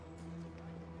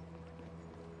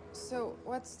So,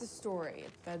 what's the story?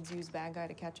 Feds use bad guy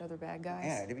to catch other bad guys?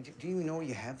 Yeah, do you even know what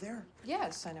you have there?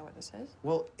 Yes, I know what this is.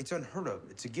 Well, it's unheard of.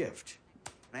 It's a gift.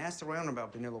 And I asked around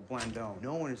about Danilo Blandone.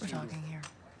 No one has We're seen talking here.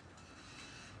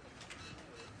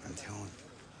 I'm telling you,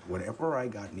 whenever I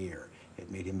got near,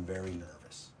 it made him very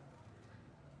nervous.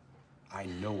 I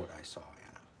know what I saw,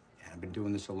 Anna. And I've been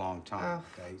doing this a long time,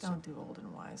 okay? Don't do old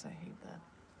and wise. I hate that.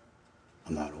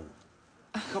 I'm not old.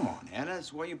 Come on, Anna.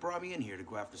 That's why you brought me in here, to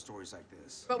go after stories like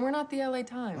this. But we're not the LA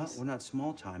Times. Well, we're not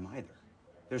small time either.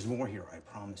 There's more here, I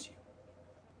promise you.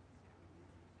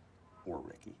 Or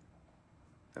Ricky.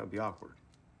 That would be awkward.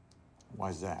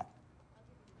 Why's that?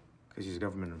 Because he's a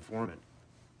government informant.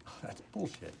 That's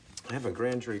bullshit. I have a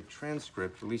grand jury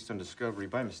transcript released on discovery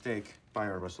by mistake by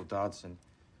our Russell Dodson.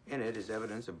 In it is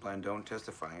evidence of Blandone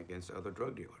testifying against other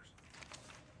drug dealers.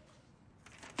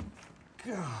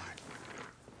 God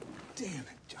damn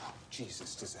it. Oh,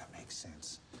 Jesus, does that make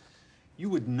sense? You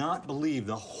would not believe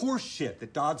the horse shit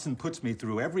that Dodson puts me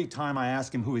through every time I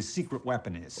ask him who his secret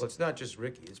weapon is. Well, it's not just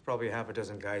Ricky. It's probably half a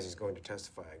dozen guys he's going to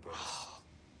testify against.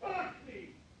 Block me!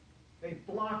 They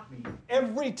block me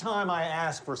every time I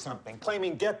ask for something,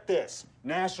 claiming, get this,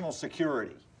 national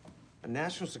security. A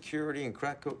national security and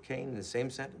crack cocaine in the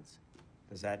same sentence?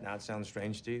 Does that not sound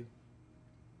strange to you?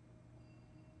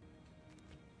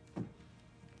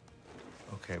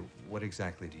 Okay, what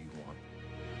exactly do you want?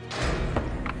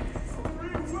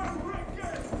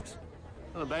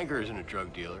 Well, the banker isn't a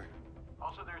drug dealer.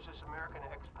 Also, there's this American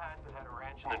expat that had a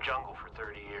ranch in the jungle for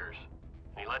 30 years.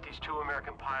 And he let these two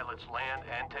American pilots land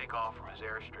and take off from his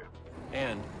airstrip.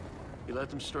 And he let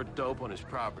them store dope on his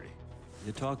property.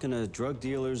 You're talking to drug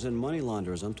dealers and money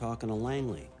launderers. I'm talking to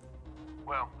Langley.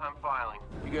 Well, I'm filing.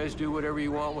 You guys do whatever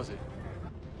you want with it.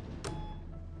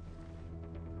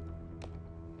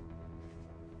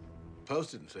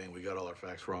 Post isn't saying we got all our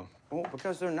facts wrong. Well,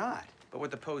 because they're not. But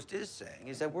what the Post is saying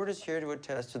is that we're just here to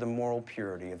attest to the moral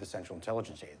purity of the Central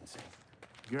Intelligence Agency.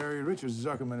 Gary, Richard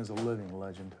Zuckerman is a living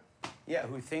legend. Yeah,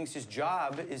 who thinks his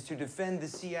job is to defend the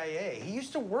CIA. He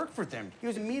used to work for them. He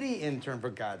was a media intern, for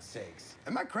God's sakes.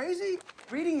 Am I crazy?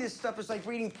 Reading this stuff is like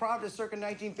reading Pravda circa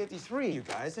 1953, you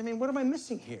guys. I mean, what am I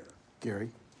missing here? Gary,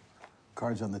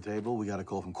 cards on the table. We got a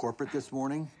call from corporate this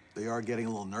morning. They are getting a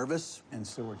little nervous. And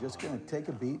so we're just going to take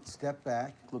a beat, step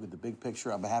back, look at the big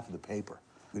picture on behalf of the paper.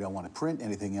 We don't want to print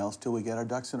anything else till we get our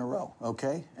ducks in a row,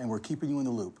 okay? And we're keeping you in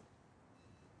the loop.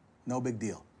 No big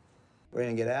deal. We're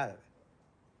gonna get out of it.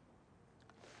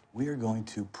 We are going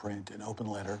to print an open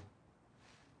letter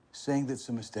saying that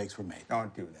some mistakes were made.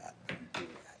 Don't do that.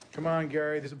 Come on,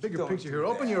 Gary, there's a bigger picture here.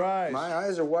 Open your eyes. My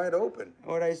eyes are wide open.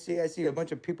 What I see a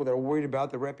bunch of people that are worried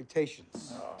about their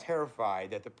reputations.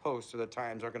 Terrified that the Post or the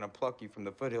Times are gonna pluck you from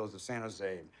the foothills of San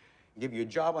Jose and give you a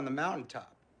job on the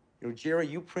mountaintop. You know, Jerry,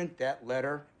 you print that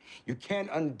letter, you can't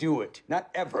undo it. Not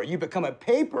ever. You become a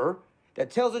paper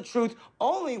that tells the truth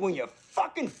only when you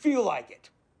fucking feel like it.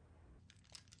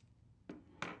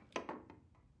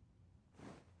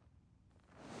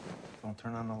 Don't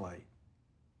turn on the light.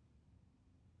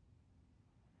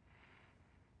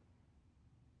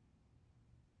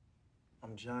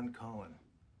 I'm John Cohen.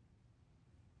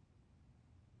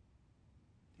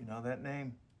 You know that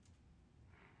name?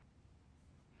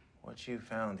 What you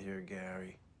found here,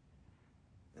 Gary,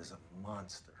 is a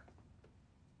monster.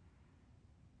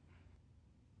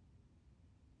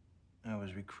 I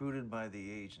was recruited by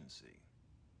the agency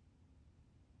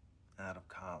out of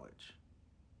college.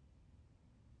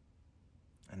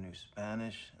 I knew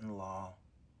Spanish and law,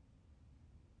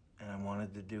 and I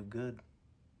wanted to do good.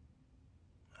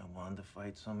 I wanted to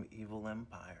fight some evil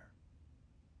empire.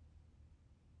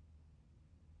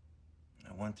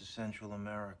 I went to Central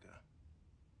America,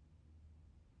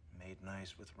 made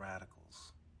nice with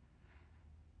radicals,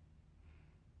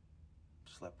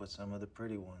 slept with some of the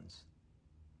pretty ones,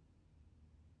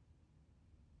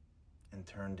 and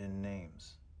turned in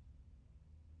names.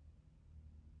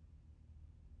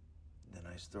 Then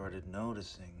I started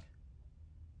noticing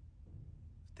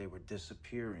that they were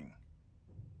disappearing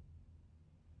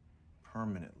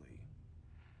permanently.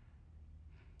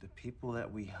 The people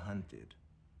that we hunted,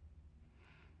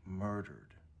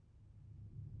 murdered,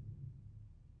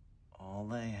 all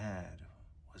they had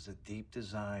was a deep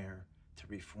desire to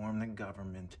reform the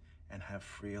government and have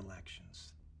free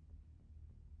elections.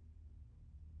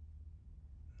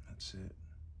 That's it.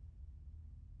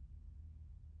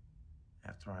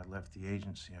 After I left the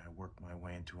agency, I worked my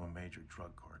way into a major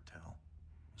drug cartel.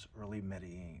 It was early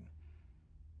Medellin.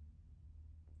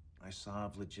 I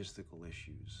solved logistical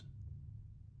issues,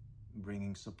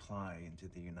 bringing supply into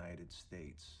the United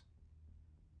States.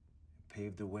 It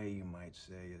paved the way, you might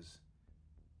say,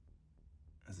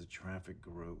 as a traffic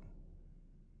grew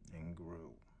and grew.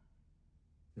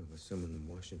 No, but someone in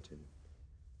Washington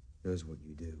knows what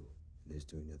you do, and is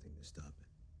doing nothing to stop it.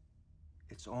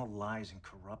 It's all lies and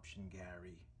corruption,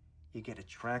 Gary. You get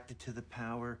attracted to the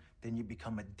power, then you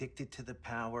become addicted to the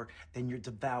power, then you're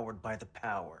devoured by the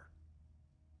power.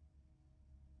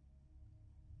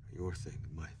 Your thing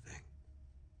and my thing.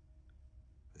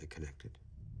 Are they connected?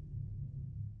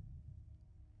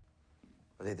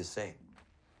 Are they the same?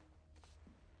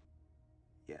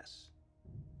 Yes,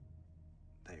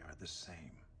 they are the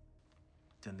same.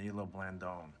 Danilo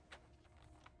Blandone.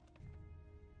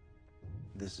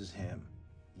 This is him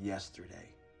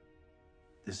yesterday.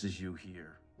 This is you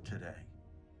here today.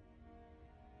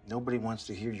 Nobody wants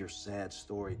to hear your sad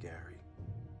story, Gary.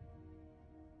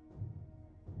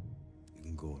 You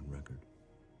can go on record.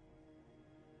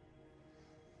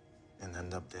 And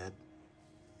end up dead?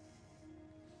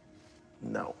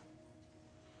 No.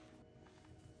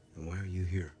 And why are you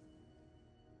here?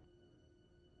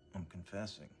 I'm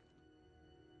confessing.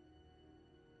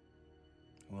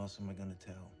 Who else am I gonna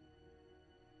tell?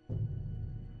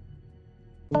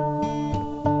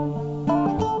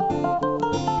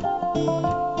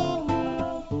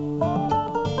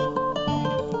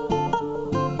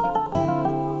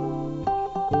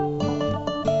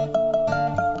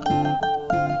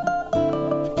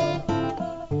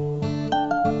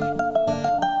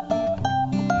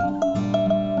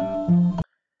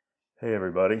 Hey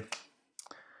everybody,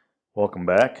 welcome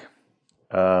back.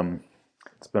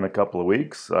 It's been a couple of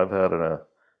weeks. I've had an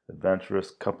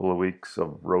adventurous couple of weeks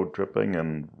of road tripping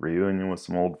and reunion with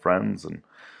some old friends, and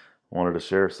wanted to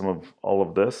share some of all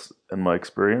of this and my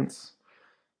experience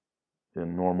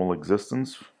in normal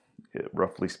existence,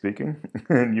 roughly speaking,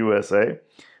 in USA.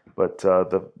 But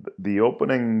the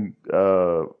opening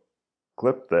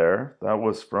clip there, that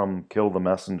was from Kill the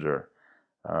Messenger.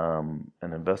 An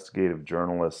investigative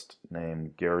journalist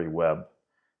named Gary Webb,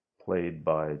 played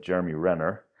by Jeremy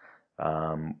Renner,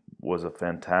 was a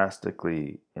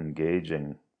fantastically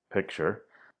engaging picture.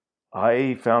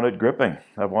 I found it gripping.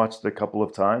 I've watched it a couple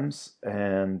of times,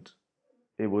 and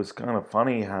it was kind of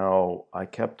funny how I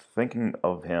kept thinking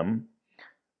of him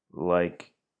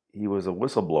like he was a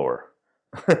whistleblower.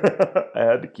 I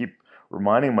had to keep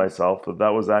reminding myself that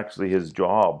that was actually his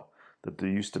job, that there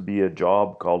used to be a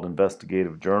job called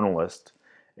investigative journalist,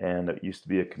 and it used to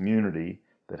be a community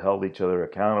that held each other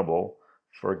accountable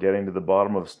for getting to the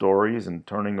bottom of stories and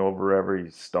turning over every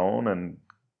stone and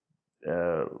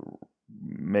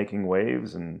making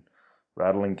waves and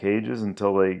rattling cages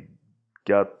until they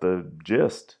got the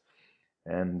gist.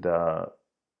 And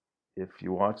if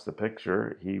you watch the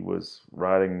picture, he was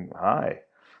riding high.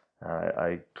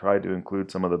 I tried to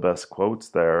include some of the best quotes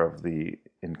there of the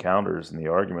encounters and the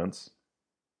arguments.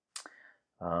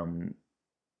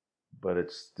 But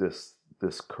it's this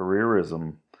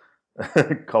careerism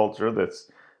culture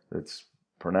that's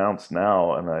pronounced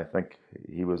now, and I think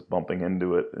he was bumping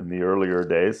into it in the earlier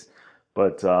days.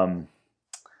 But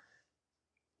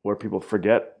where people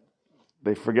forget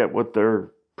what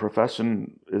their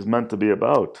profession is meant to be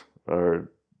about, or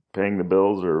paying the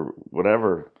bills or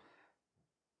whatever.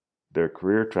 Their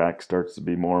career track starts to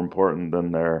be more important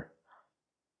than their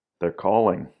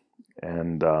calling,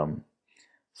 and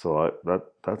so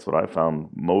that's what I found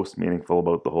most meaningful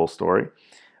about the whole story.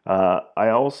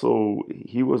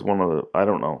 He was one of the, I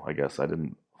don't know, I guess I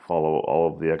didn't follow all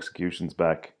of the executions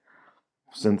back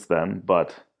since then,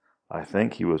 but I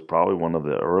think he was probably one of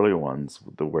the early ones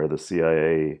where the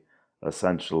CIA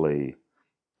essentially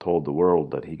told the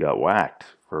world that he got whacked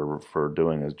for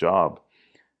doing his job.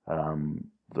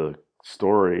 The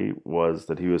story was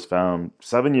that he was found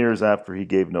 7 years after he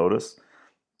gave notice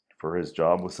for his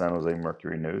job with San Jose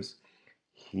Mercury News.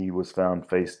 He was found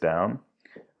face down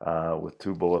with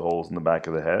 2 bullet holes in the back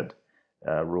of the head,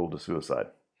 ruled a suicide.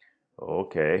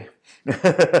 Okay.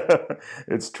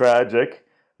 It's tragic,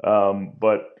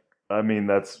 but I mean,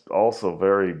 that's also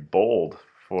very bold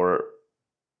for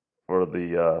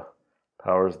the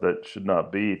powers that should not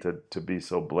be to be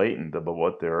so blatant about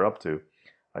what they're up to.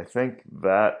 I think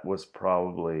that was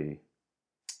probably,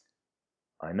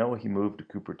 I know he moved to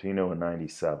Cupertino in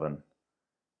 97,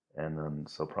 and then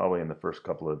so probably in the first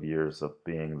couple of years of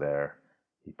being there,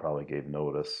 he probably gave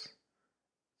notice.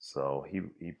 So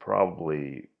he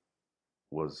probably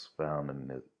was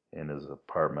found in his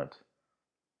apartment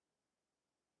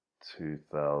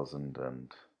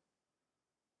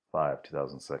 2005,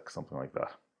 2006, something like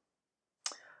that.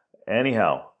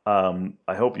 Anyhow,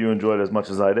 I hope you enjoyed it as much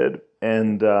as I did.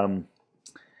 And the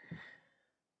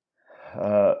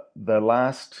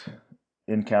last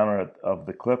encounter of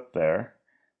the clip there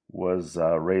was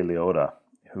Ray Liotta,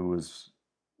 who was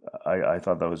I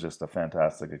thought that was just a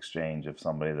fantastic exchange of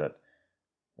somebody that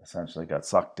essentially got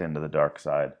sucked into the dark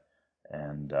side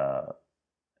and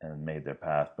made their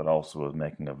path, but also was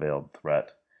making a veiled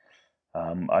threat.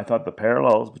 I thought the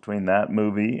parallels between that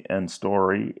movie and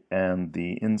story and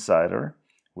The Insider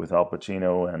with Al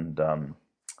Pacino and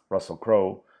Russell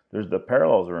Crowe, the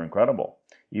parallels are incredible.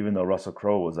 Even though Russell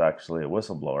Crowe was actually a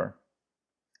whistleblower,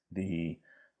 the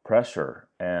pressure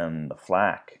and the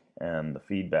flack and the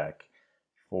feedback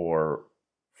for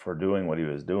doing what he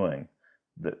was doing,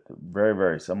 very,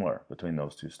 very similar between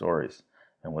those two stories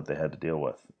and what they had to deal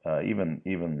with.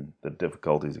 Even the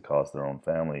difficulties it caused their own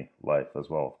family life as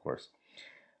well, of course.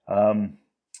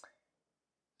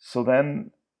 So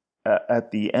then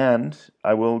at the end,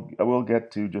 I will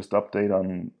get to just update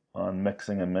on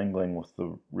mixing and mingling with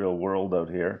the real world out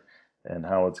here and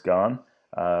how it's gone.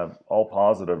 All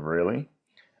positive, really.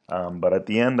 But at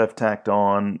the end, I've tacked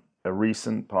on a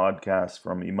recent podcast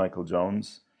from E. Michael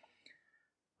Jones.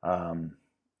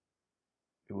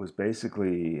 It was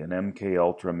basically an MK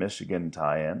Ultra Michigan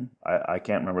tie-in. I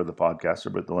can't remember the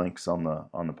podcaster, but the link's on the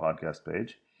podcast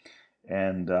page.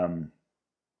 And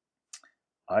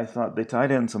I thought they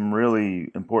tied in some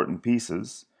really important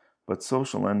pieces, but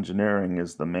social engineering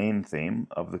is the main theme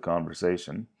of the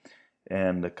conversation.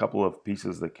 And a couple of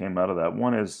pieces that came out of that.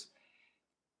 One is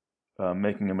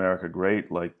making America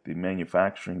great, like the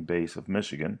manufacturing base of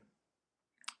Michigan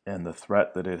and the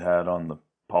threat that it had on the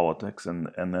politics, and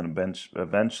then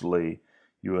eventually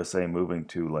USA moving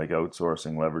to like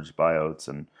outsourcing, leveraged buyouts,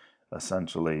 and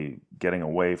essentially getting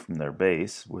away from their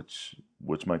base, which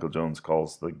Michael Jones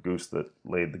calls the goose that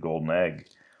laid the golden egg,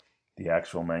 the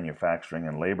actual manufacturing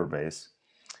and labor base,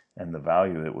 and the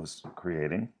value it was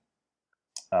creating.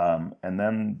 And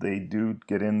then they do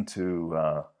get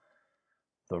into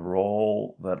the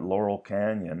role that Laurel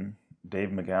Canyon, Dave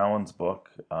McGowan's book,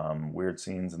 Weird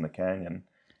Scenes in the Canyon,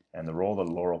 and the role that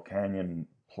Laurel Canyon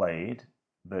played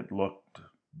that looked,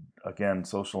 again,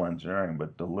 social engineering,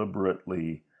 but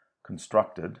deliberately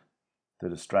constructed to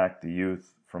distract the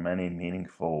youth from any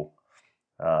meaningful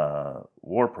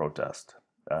war protest.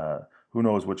 Who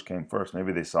knows which came first?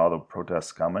 Maybe they saw the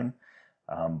protests coming,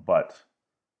 but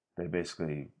they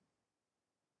basically,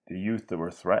 the youth that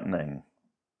were threatening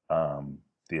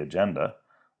the agenda,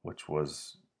 which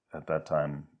was at that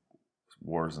time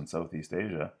wars in Southeast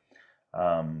Asia,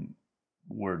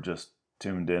 were just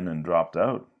tuned in and dropped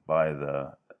out by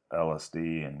the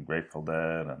LSD and Grateful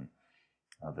Dead and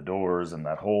the Doors and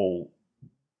that whole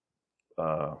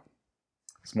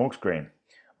smokescreen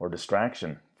or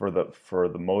distraction for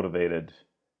the motivated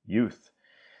youth.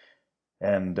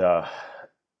 And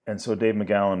so Dave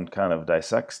McGowan kind of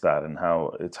dissects that and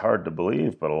how it's hard to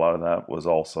believe, but a lot of that was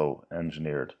also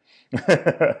engineered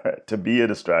to be a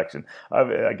distraction.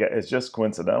 I guess it's just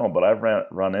coincidental, but I've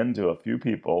run into a few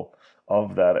people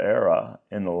of that era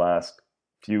in the last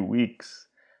few weeks,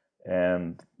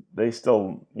 and they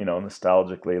still,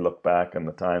 nostalgically look back on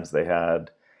the times they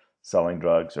had selling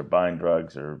drugs or buying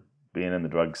drugs or being in the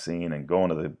drug scene and going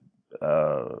to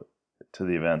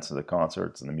the events and the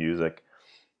concerts and the music.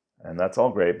 And that's all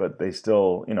great, but they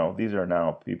still, these are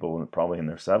now people probably in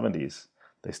their 70s.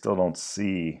 They still don't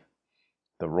see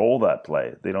the role that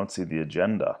play. They don't see the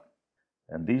agenda.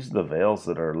 And these are the veils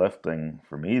that are lifting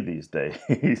for me these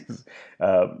days.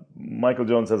 Michael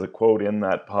Jones has a quote in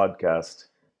that podcast.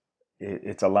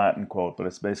 It's a Latin quote, but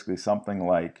it's basically something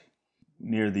like,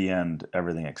 near the end,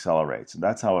 everything accelerates. And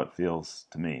that's how it feels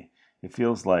to me. It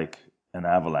feels like an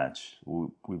avalanche.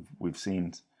 We've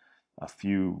seen a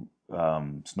few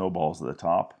snowballs at the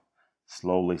top,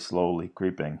 slowly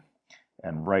creeping.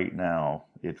 And right now,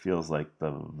 it feels like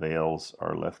the veils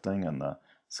are lifting and the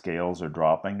scales are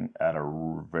dropping at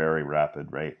a very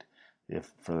rapid rate,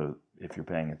 if you're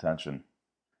paying attention.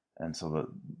 And so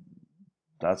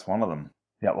that's one of them.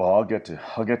 Yeah, well, I'll get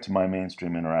to my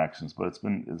mainstream interactions, but it's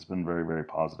been very, very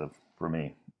positive for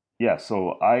me. Yeah,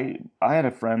 so I had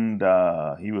a friend.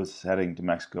 He was heading to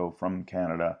Mexico from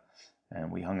Canada,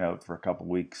 and we hung out for a couple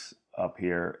weeks up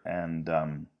here, and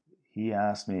he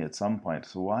asked me at some point,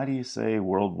 so why do you say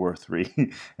World War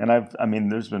III? And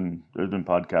there's been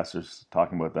podcasters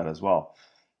talking about that as well.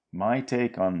 My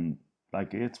take on,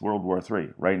 it's World War III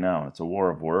right now. It's a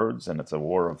war of words and it's a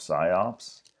war of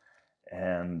psyops,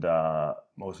 and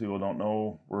most people don't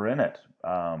know we're in it.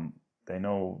 They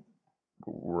know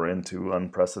we're into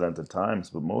unprecedented times,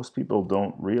 but most people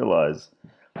don't realize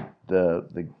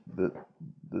the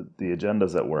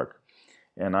agendas at work.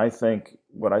 And I think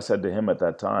what I said to him at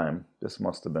that time, this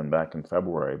must have been back in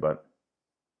February, but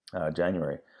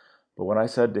January. But what I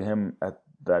said to him at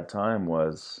that time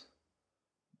was,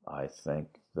 I think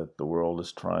that the world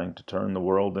is trying to turn the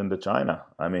world into China.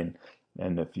 I mean,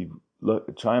 and if you look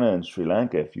at China and Sri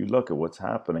Lanka, if you look at what's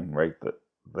happening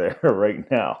there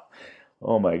right now,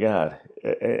 oh my God,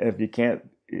 if you can't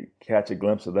catch a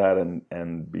glimpse of that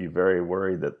and be very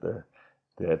worried that the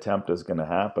attempt is going to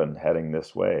happen heading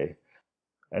this way.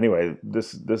 Anyway,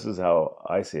 this is how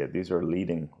I see it. These are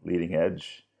leading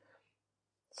edge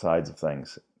sides of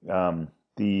things.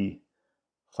 The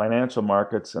financial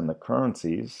markets and the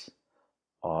currencies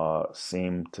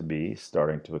seem to be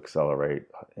starting to accelerate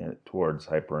towards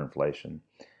hyperinflation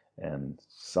and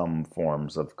some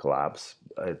forms of collapse.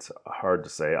 It's hard to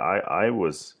say. I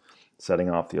was setting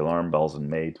off the alarm bells in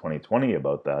May 2020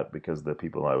 about that because of the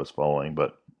people I was following,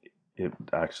 but it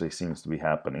actually seems to be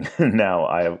happening now.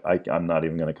 I'm not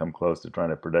even going to come close to trying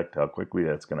to predict how quickly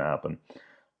that's going to happen,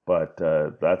 but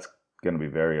that's going to be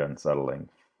very unsettling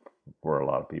for a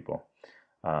lot of people.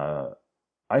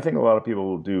 I think a lot of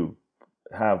people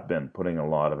have been putting a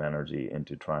lot of energy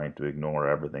into trying to ignore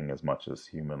everything as much as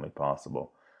humanly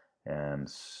possible. And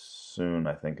soon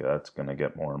I think that's going to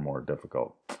get more and more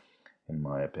difficult, in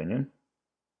my opinion.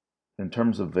 In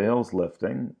terms of veils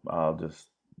lifting, I'll just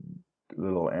a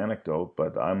little anecdote,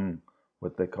 but I'm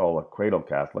what they call a cradle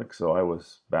Catholic. So I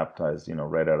was baptized,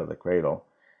 right out of the cradle.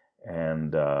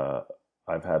 And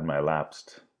I've had my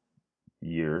lapsed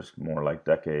years, more like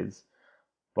decades.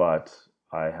 But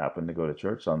I happened to go to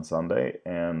church on Sunday,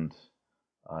 and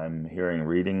I'm hearing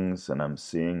readings, and I'm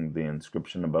seeing the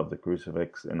inscription above the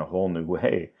crucifix in a whole new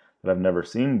way that I've never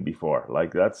seen before.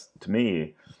 Like, that's, to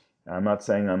me, I'm not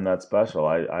saying I'm that special.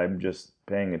 I'm just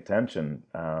paying attention,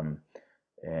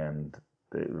 and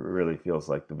it really feels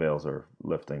like the veils are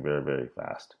lifting very, very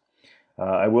fast.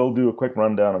 I will do a quick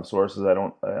rundown of sources. I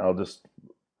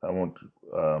won't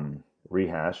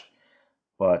rehash.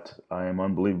 But I am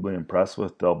unbelievably impressed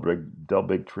with Del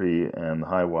Bigtree and the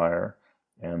High Wire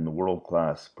and the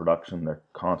world-class production they're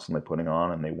constantly putting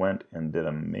on. And they went and did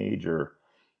a major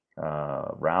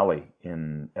rally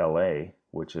in LA,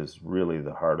 which is really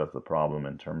the heart of the problem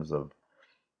in terms of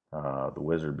the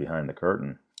wizard behind the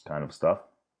curtain kind of stuff.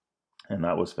 And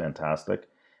that was fantastic.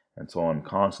 And so I'm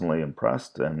constantly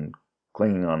impressed and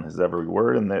clinging on his every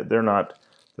word. And they're not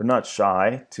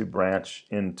shy to branch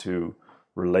into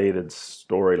related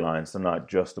storylines. They're not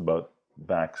just about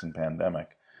vax and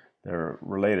pandemic. They're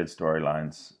related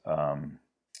storylines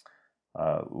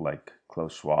like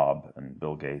Klaus Schwab and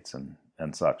Bill Gates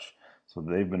and such. So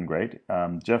they've been great.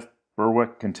 Jeff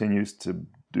Berwick continues to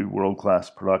do world-class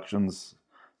productions,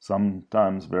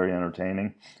 sometimes very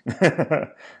entertaining,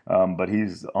 but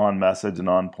he's on message and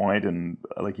on point. And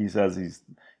like he says,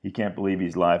 he can't believe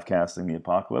he's live casting the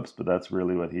apocalypse, but that's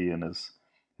really what he and his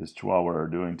chihuahua are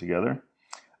doing together.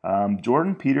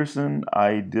 Jordan Peterson,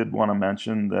 I did want to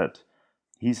mention that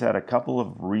he's had a couple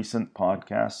of recent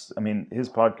podcasts. I mean, his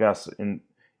podcasts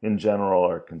in general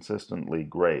are consistently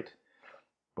great,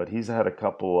 but he's had a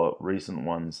couple of recent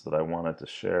ones that I wanted to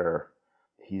share.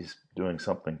 He's doing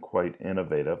something quite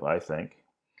innovative, I think.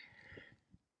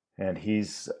 And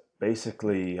he's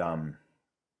basically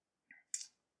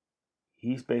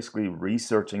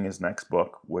researching his next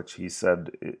book, which he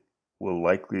said it will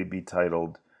likely be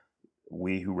titled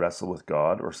We Who Wrestle with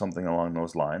God, or something along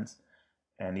those lines.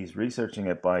 And he's researching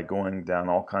it by going down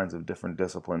all kinds of different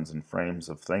disciplines and frames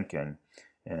of thinking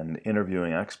and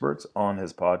interviewing experts on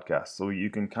his podcast. So you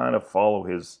can kind of follow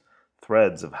his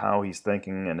threads of how he's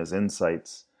thinking and his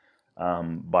insights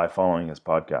by following his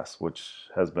podcast, which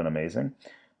has been amazing.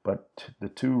 But the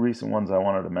two recent ones I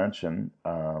wanted to mention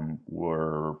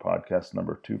were podcast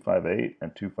number 258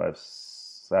 and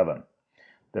 257.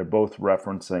 They're both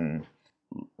referencing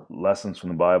lessons from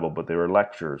the Bible, but they were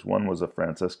lectures. One was a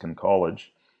Franciscan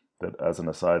college that, as an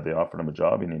aside, they offered him a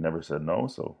job and he never said no,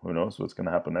 so who knows what's going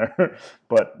to happen there.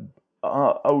 But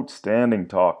outstanding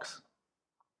talks.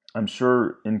 I'm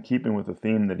sure in keeping with the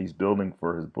theme that he's building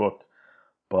for his book,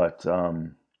 but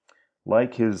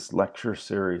like his lecture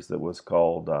series that was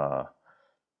called, I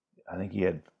think he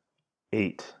had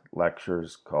 8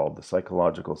 lectures called The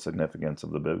Psychological Significance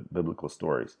of the Biblical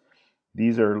Stories.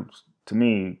 These are, to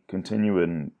me,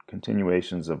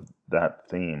 continuations of that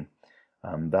theme.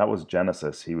 That was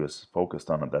Genesis he was focused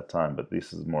on at that time, but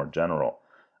this is more general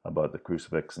about the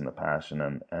crucifix and the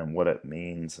passion and what it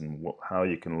means and how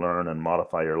you can learn and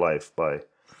modify your life by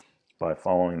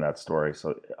following that story.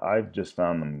 So I've just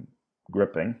found them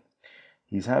gripping.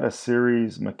 He's had a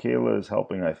series, Michaela is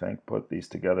helping, I think, put these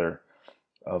together,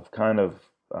 of kind of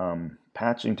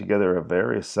patching together a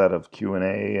various set of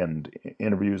Q&A and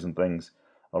interviews and things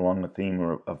along the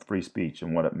theme of free speech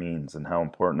and what it means and how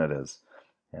important it is.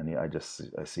 And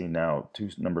I see now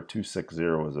number 260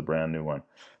 is a brand new one.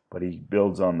 but he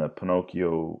builds on the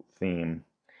Pinocchio theme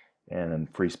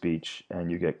and free speech, and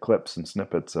you get clips and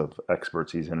snippets of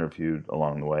experts he's interviewed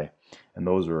along the way, and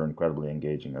those are incredibly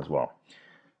engaging as well.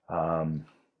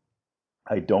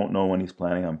 I don't know when he's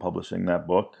planning on publishing that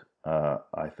book.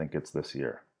 I think it's this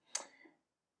year.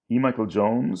 E. Michael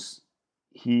Jones,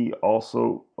 he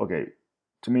also, okay,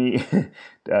 to me,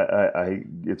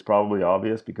 it's probably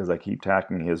obvious because I keep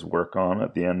tacking his work on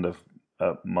at the end of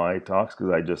my talks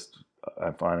because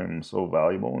I find him so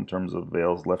valuable in terms of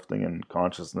veils lifting and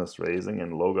consciousness raising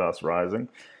and logos rising.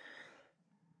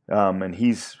 And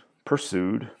he's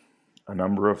pursued a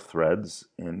number of threads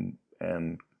and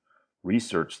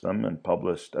researched them and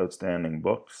published outstanding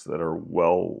books that are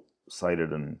well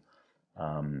cited and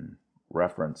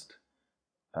referenced,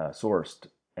 sourced.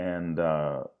 And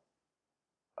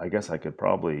I guess I could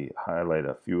probably highlight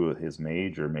a few of his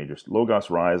major.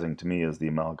 Logos Rising to me is the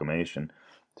amalgamation.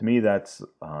 To me, that's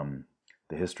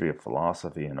the history of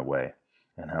philosophy in a way,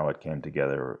 and how it came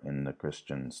together in the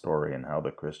Christian story, and how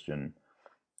the Christian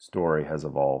story has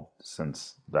evolved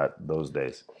since those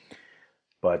days.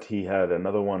 But he had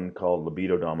another one called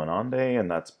Libido Dominandi, and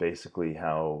that's basically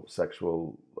how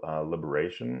sexual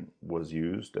liberation was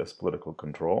used as political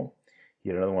control. He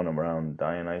had another one around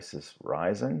Dionysus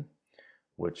Rising,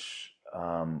 which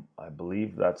I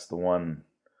believe that's the one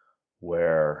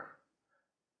where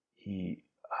he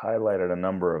highlighted a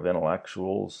number of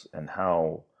intellectuals and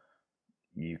how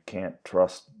you can't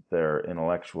trust their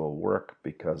intellectual work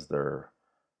because their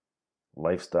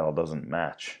lifestyle doesn't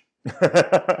match.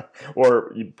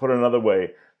 Or you put it another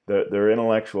way, their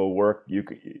intellectual work,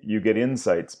 you get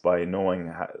insights by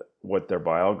knowing what their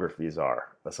biographies are,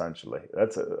 essentially.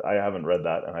 I haven't read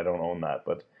that and I don't own that,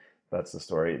 but that's the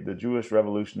story. The Jewish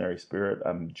revolutionary spirit,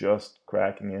 I'm just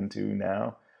cracking into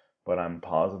now, but I'm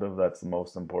positive that's the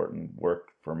most important work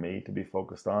for me to be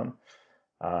focused on.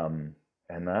 And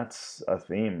that's a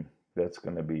theme that's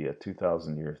going to be a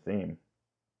 2,000-year theme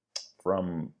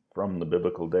from the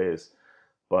biblical days,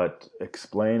 but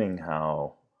explaining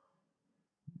how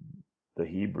the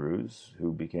Hebrews,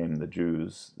 who became the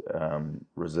Jews,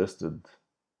 resisted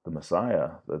the Messiah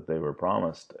that they were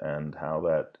promised, and how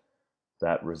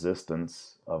that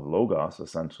resistance of Logos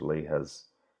essentially has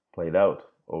played out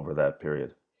over that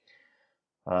period.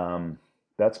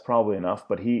 That's probably enough,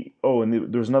 but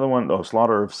there's another one,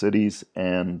 Slaughter of Cities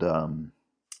and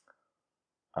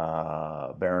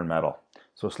Barren Metal.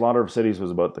 So Slaughter of Cities was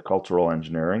about the cultural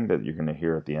engineering that you're going to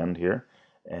hear at the end here,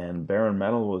 and Barren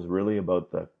Metal was really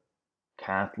about the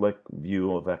Catholic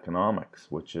view of economics,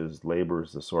 which is labor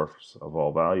is the source of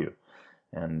all value,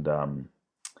 and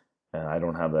I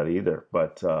don't have that either.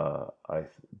 But to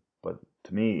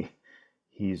me,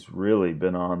 he's really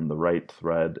been on the right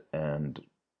thread, and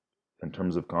in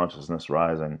terms of consciousness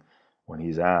rising, when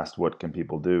he's asked what can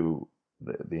people do,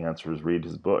 the answer is read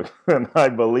his book, and I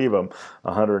believe him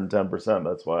 110%.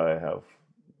 That's why I have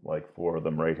like 4 of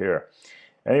them right here.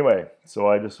 Anyway, so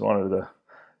I just wanted to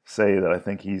say that I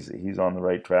think he's on the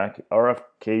right track.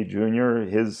 RFK Jr.,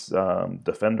 his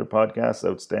Defender podcast,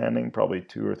 outstanding, probably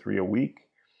 2 or 3 a week.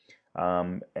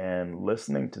 And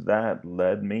listening to that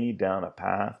led me down a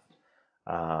path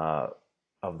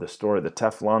of the story, the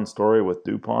Teflon story with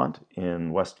DuPont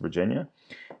in West Virginia.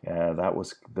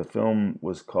 The film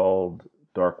was called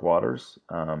Dark Waters.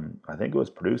 I think it was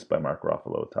produced by Mark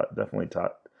Ruffalo. Definitely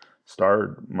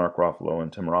starred Mark Ruffalo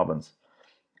and Tim Robbins.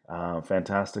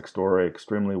 Fantastic story,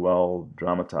 extremely well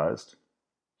dramatized.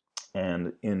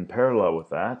 And in parallel with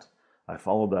that, I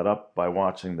followed that up by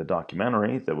watching the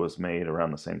documentary that was made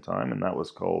around the same time, and that was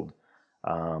called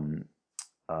The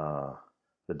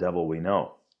Devil We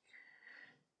Know.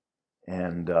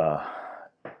 And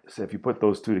so if you put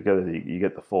those two together, you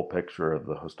get the full picture of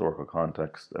the historical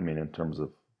context, I mean, in terms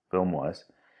of film-wise.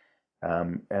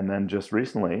 And then just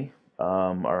recently,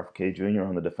 RFK Jr.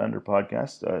 on the Defender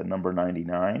podcast, number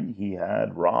 99, he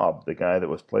had Rob, the guy that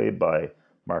was played by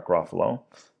Mark Ruffalo,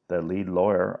 the lead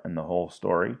lawyer in the whole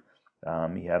story.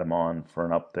 He had him on for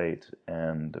an update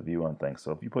and a view on things.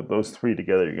 So if you put those 3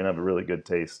 together, you're going to have a really good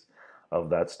taste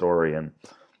of that story. And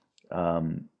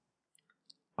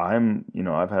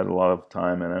I've had a lot of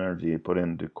time and energy put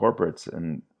into corporates,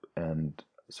 and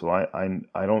so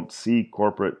I don't see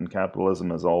corporate and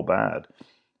capitalism as all bad.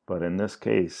 But in this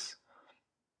case,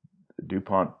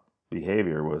 DuPont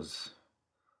behavior was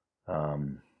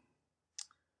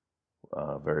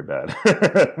very bad.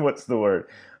 What's the word?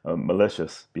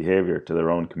 Malicious behavior to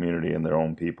their own community and their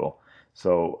own people.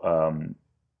 So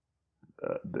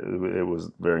it was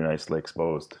very nicely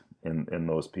exposed in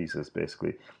those pieces,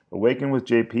 basically. Awaken with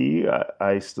JP,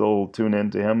 I still tune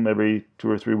into him every 2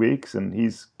 or 3 weeks, and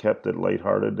he's kept it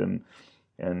lighthearted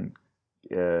and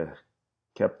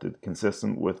kept it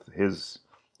consistent with his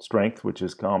strength, which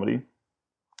is comedy,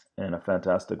 in a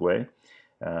fantastic way.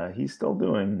 He's still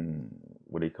doing,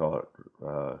 what do you call it,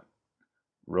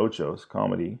 roadshows,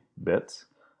 comedy bits.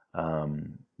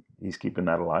 He's keeping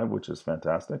that alive, which is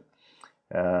fantastic.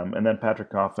 And then Patrick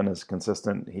Coffin is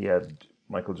consistent. He had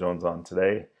Michael Jones on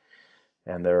today,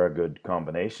 and they're a good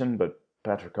combination, but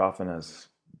Patrick Coffin has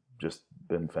just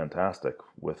been fantastic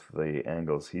with the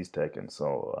angles he's taken,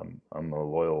 so I'm a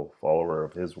loyal follower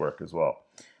of his work as well.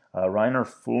 Reiner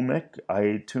Fulmick,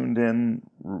 I tuned in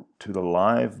to the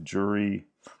live jury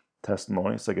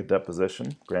testimony. It's like a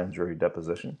deposition, grand jury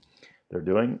deposition they're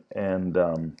doing, and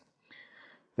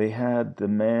they had the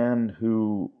man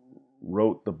who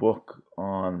wrote the book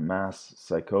on mass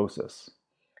psychosis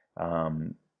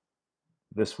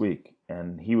this week,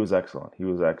 and he was excellent. He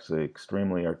was actually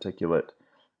extremely articulate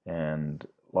and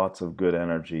lots of good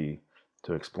energy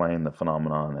to explain the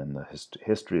phenomenon and the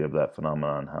history of that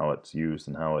phenomenon, how it's used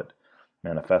and how it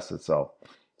manifests itself.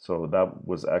 So that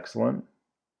was excellent.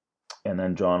 And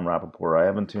then John Rappaport, I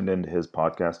haven't tuned into his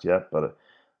podcast yet, but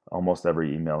almost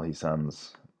every email he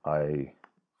sends, I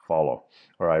follow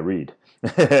or I read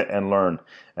and learn.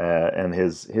 And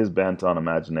his bent on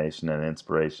imagination and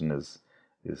inspiration is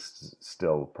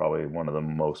still probably one of the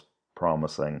most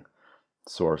promising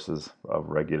sources of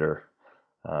regular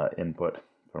input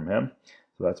from him.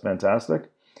 So that's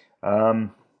fantastic.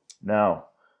 Now,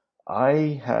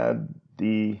 I had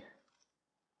the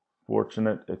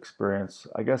fortunate experience,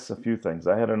 I guess a few things.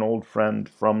 I had an old friend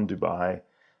from Dubai,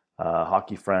 a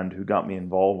hockey friend who got me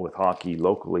involved with hockey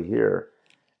locally here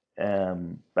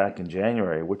back in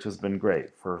January, which has been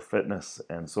great for fitness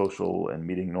and social and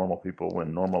meeting normal people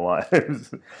in normal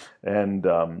lives. And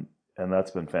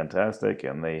that's been fantastic.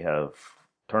 And they have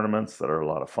tournaments that are a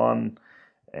lot of fun.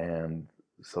 And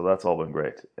so that's all been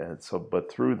great. And so,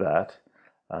 but through that,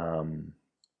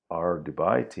 our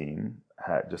Dubai team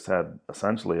had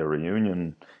essentially a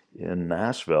reunion in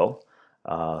Nashville,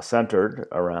 centered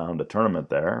around a tournament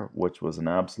there, which was an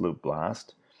absolute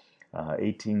blast.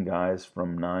 18 guys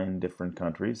from 9 different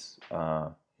countries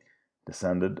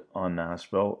descended on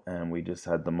Nashville, and we just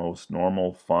had the most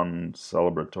normal, fun,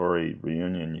 celebratory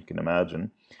reunion you can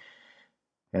imagine.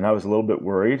 And I was a little bit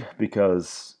worried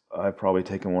because I've probably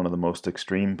taken one of the most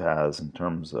extreme paths in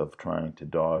terms of trying to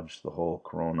dodge the whole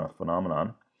corona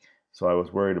phenomenon. So I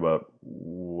was worried about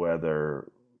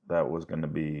whether that was going to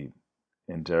be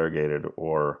interrogated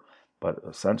but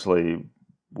essentially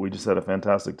we just had a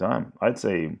fantastic time. I'd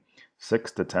say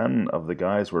 6 to 10 of the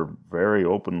guys were very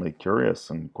openly curious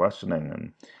and questioning,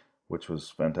 and which was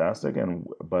fantastic.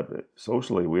 But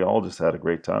socially, we all just had a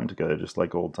great time together, just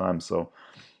like old times. So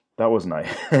that was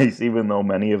nice, even though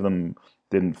many of them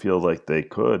didn't feel like they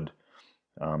could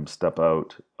step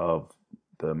out of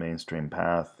the mainstream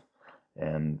path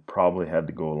and probably had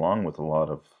to go along with a lot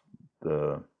of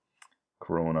the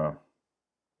corona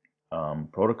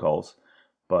protocols.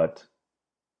 But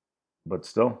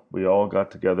still, we all got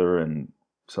together and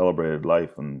celebrated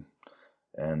life and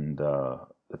the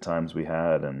times we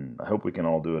had, and I hope we can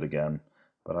all do it again.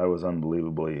 But I was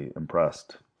unbelievably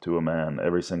impressed to a man.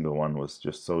 Every single one was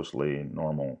just socially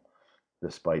normal,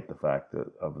 despite the fact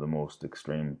that of the most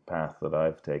extreme path that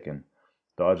I've taken,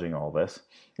 dodging all this,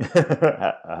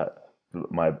 in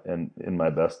my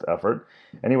best effort.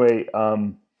 Anyway,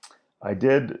 I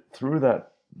did through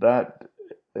that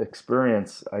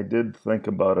experience, I did think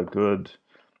about a good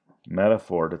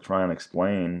metaphor to try and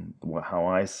explain how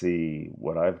I see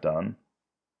what I've done.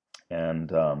 And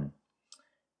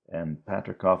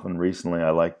Patrick Coffin recently,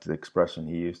 I liked the expression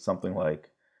he used, something like,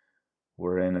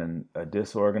 we're in a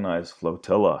disorganized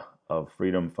flotilla of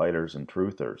freedom fighters and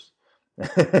truthers.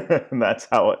 And that's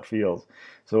how it feels.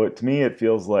 So to me, it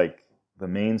feels like the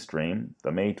mainstream,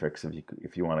 the Matrix,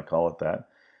 if you want to call it that,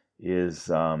 is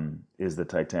the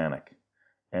Titanic.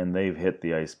 And they've hit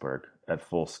the iceberg at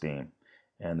full steam.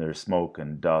 And there's smoke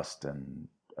and dust and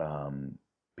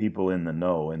people in the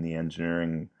know, in the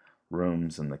engineering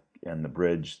rooms and the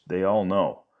bridge. They all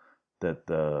know that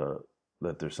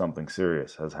there's something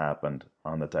serious has happened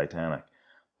on the Titanic,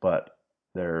 but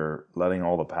they're letting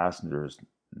all the passengers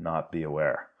not be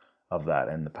aware of that.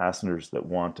 And the passengers that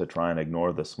want to try and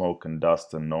ignore the smoke and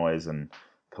dust and noise and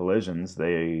collisions,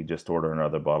 they just order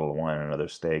another bottle of wine, another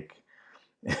steak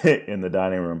in the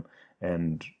dining room,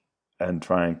 and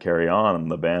try and carry on.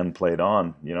 And the band played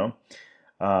on,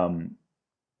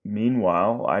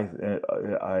 meanwhile,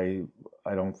 I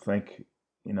don't think,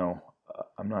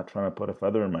 I'm not trying to put a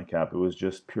feather in my cap. It was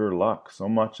just pure luck. So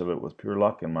much of it was pure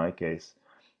luck in my case,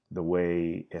 the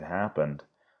way it happened.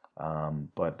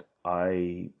 But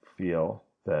I feel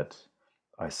that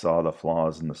I saw the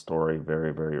flaws in the story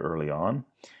very, very early on,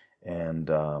 and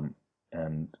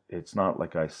it's not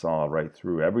like I saw right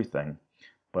through everything.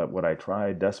 But what I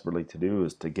tried desperately to do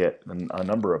is to get a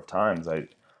number of times. I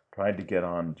tried to get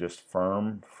on just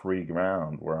firm, free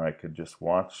ground where I could just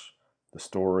watch the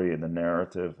story and the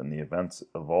narrative and the events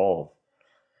evolve,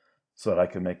 so that I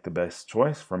could make the best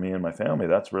choice for me and my family.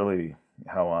 That's really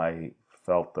how I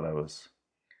felt that I was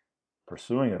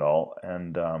pursuing it all,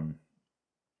 and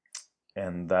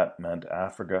that meant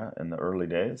Africa in the early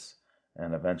days,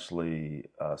 and eventually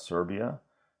Serbia,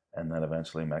 and then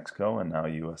eventually Mexico, and now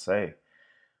USA.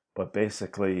 But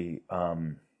basically,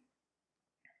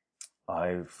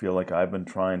 I feel like I've been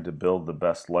trying to build the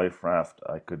best life raft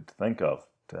I could think of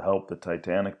to help the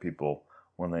Titanic people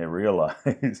when they realize,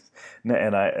 and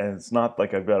it's not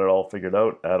like I've got it all figured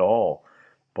out at all,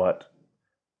 but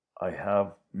I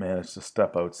have managed to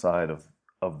step outside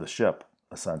of the ship,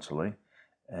 essentially,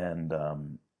 and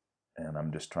I'm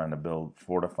just trying to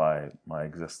fortify my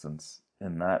existence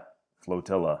in that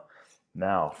flotilla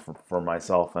now for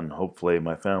myself and hopefully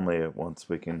my family once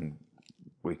we can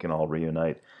all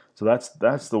reunite. So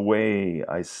that's the way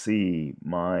I see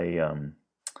my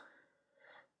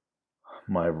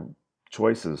my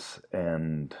choices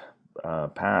and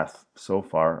path so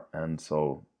far. And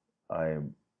so I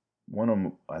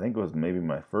think it was maybe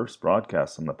my first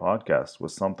broadcast on the podcast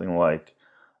was something like,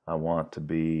 I want to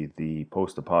be the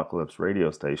post-apocalypse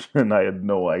radio station. I had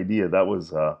no idea. That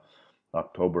was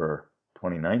October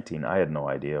 2019. I had no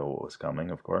idea what was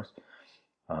coming, of course.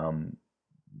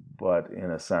 But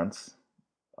in a sense,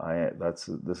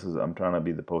 I'm trying to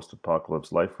be the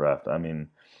post-apocalypse life raft. I mean,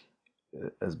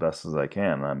 as best as I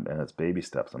can, and it's baby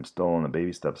steps. I'm still in the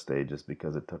baby step stages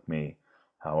because it took me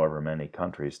however many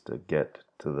countries to get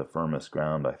to the firmest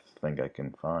ground I think I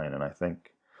can find, and I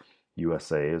think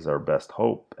USA is our best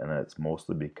hope, and it's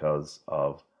mostly because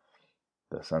of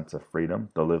the sense of freedom,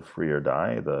 the live free or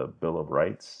die, the Bill of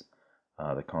Rights,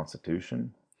 the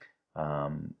Constitution,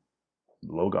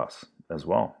 Logos as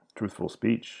well, truthful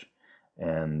speech,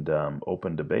 and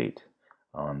open debate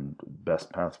on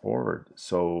best path forward.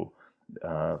 So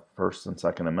First and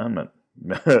Second Amendment,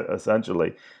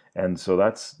 essentially. And so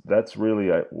that's really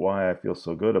why I feel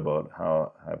so good about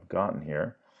how I've gotten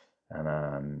here. And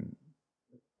I'm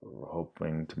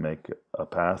hoping to make a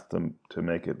path to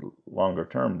make it longer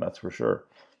term, that's for sure.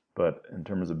 But in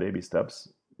terms of baby steps,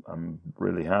 I'm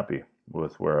really happy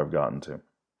with where I've gotten to.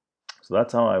 So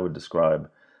that's how I would describe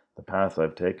the path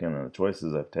I've taken and the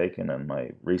choices I've taken and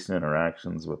my recent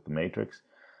interactions with the Matrix.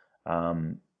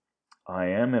 I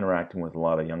am interacting with a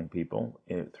lot of young people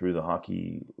through the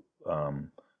hockey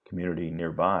community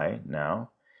nearby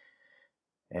now,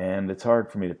 and it's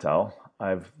hard for me to tell.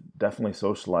 I've definitely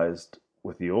socialized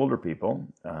with the older people.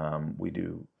 We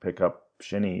do pick up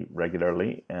shinny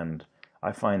regularly, and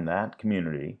I find that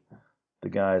community, the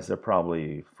guys, they're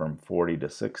probably from 40 to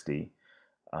 60.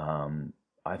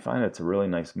 I find it's a really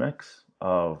nice mix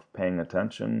of paying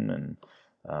attention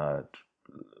and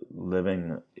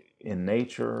living in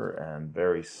nature, and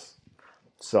very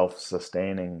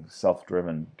self-sustaining,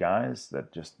 self-driven guys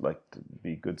that just like to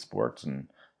be good sports and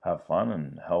have fun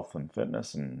and health and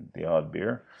fitness and the odd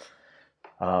beer.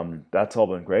 That's all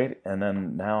been great. And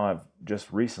then now I've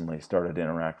just recently started to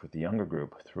interact with the younger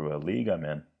group through a league I'm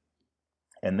in.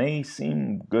 And they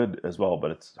seem good as well, but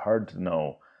it's hard to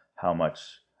know how much.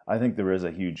 I think there is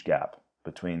a huge gap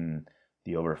between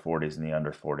the over 40s and the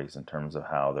under 40s in terms of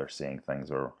how they're seeing things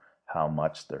or how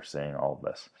much they're seeing all of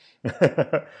this.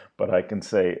 But I can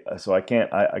say, so I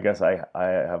can't, I guess I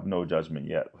have no judgment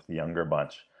yet with the younger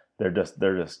bunch. They're just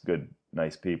good,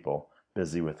 nice people,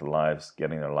 busy with their lives,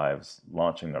 getting their lives,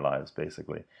 launching their lives,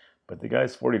 basically. But the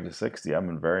guys 40 to 60, I've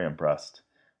been very impressed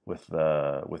with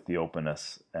the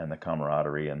openness and the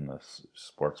camaraderie and the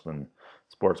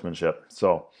sportsmanship.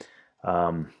 So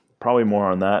probably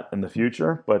more on that in the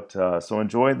future. But so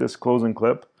enjoy this closing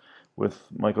clip with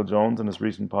Michael Jones and his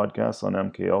recent podcast on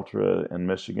MK Ultra in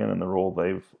Michigan and the role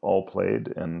they've all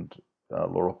played, and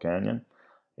Laurel Canyon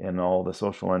in all the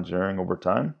social engineering over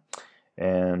time.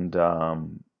 And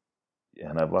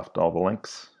I've left all the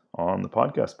links on the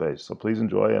podcast page. So please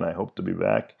enjoy, and I hope to be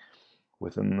back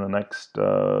within the next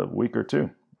week or two.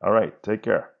 All right, take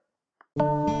care.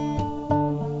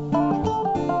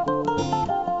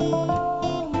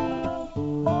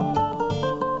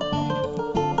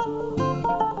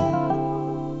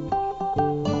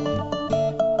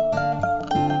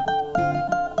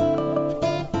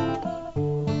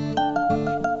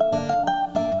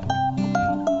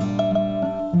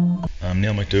 I'm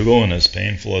Neil McDougall, and as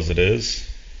painful as it is,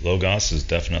 Logos is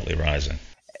definitely rising.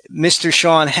 Mr.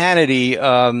 Sean Hannity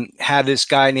had this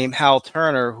guy named Hal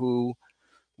Turner who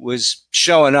was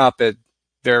showing up at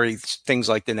various things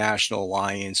like the National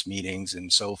Alliance meetings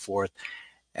and so forth.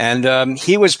 And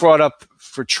he was brought up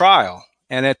for trial.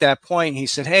 And at that point, he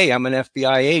said, "Hey, I'm an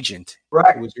FBI agent."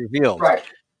 Right. It was revealed. Right.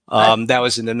 That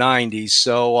was in the 90s.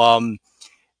 So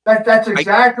that's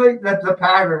exactly the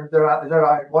pattern that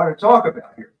I want to talk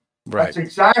about here. Right. That's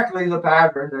exactly the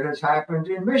pattern that has happened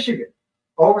in Michigan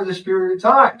over this period of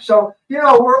time. So,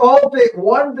 we're all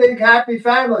one big happy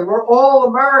family. We're all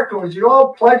Americans. You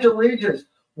all pledge allegiance.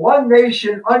 One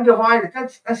nation, undivided.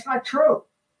 That's not true.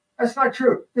 That's not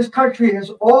true. This country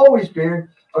has always been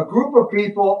a group of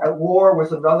people at war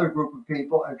with another group of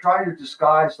people and trying to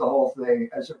disguise the whole thing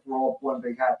as if we're all one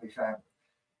big happy family.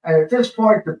 And at this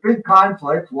point, the big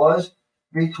conflict was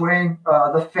between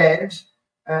the feds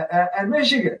and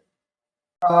Michigan.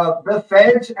 The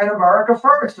feds and America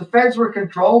first. The feds were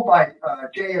controlled by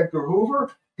J. Edgar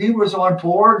Hoover. He was on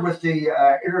board with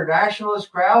the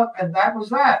internationalist crowd, and that was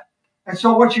that. And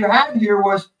so what you had here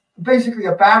was basically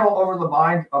a battle over the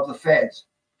mind of the feds.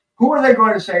 Who are they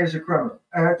going to say is a criminal?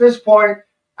 And at this point,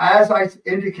 as I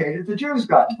indicated, the Jews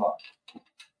got involved.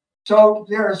 So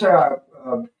there's a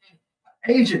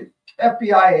agent,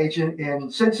 FBI agent in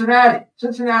Cincinnati.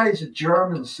 Cincinnati is a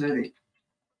German city,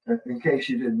 in case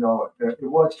you didn't know it. It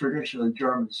was traditionally a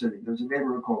German city. There's a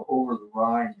neighborhood called Over the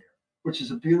Rhine there, which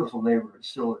is a beautiful neighborhood,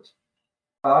 still is.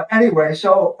 Anyway,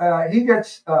 so he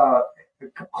gets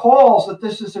calls that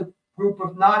this is a group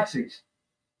of Nazis.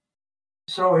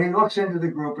 So he looks into the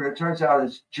group, and it turns out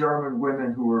it's German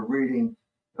women who are reading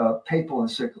papal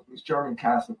encyclicals, German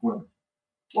Catholic women.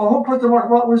 Well, who put them on?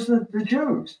 Well, it was the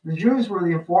Jews. The Jews were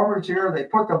the informers here. They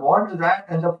put them onto that.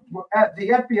 And the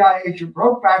FBI agent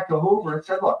wrote back to Hoover and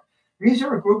said, look, these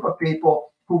are a group of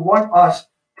people who want us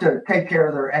to take care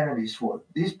of their enemies for them.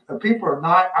 These people are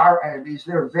not our enemies.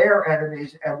 They're their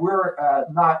enemies, and we're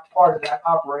not part of that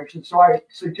operation. So I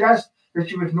suggest that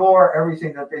you ignore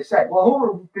everything that they say. Well,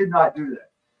 Hoover did not do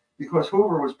that because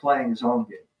Hoover was playing his own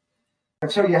game. And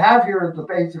so you have here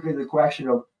basically the question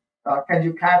of, can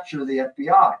you capture the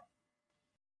FBI?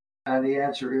 And the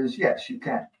answer is yes, you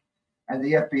can. And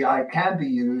the FBI can be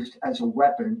used as a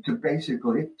weapon to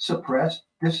basically suppress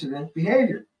dissident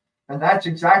behavior. And that's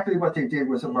exactly what they did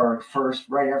with America First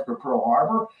right after Pearl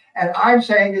Harbor. And I'm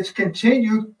saying it's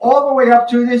continued all the way up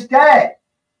to this day.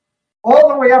 All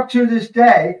the way up to this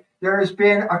day, there has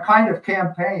been a kind of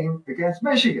campaign against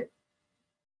Michigan.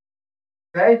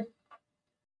 Okay?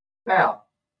 Now,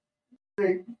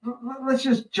 let's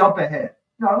just jump ahead.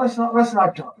 No, let's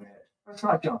not jump ahead. Let's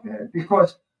not jump ahead,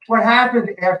 because what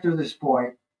happened after this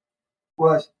point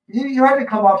was you had to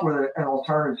come up with an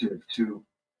alternative to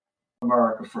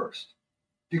America First,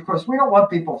 because we don't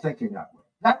want people thinking that way.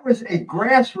 That was a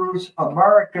grassroots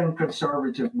American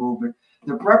conservative movement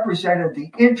that represented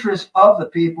the interests of the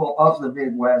people of the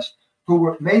Midwest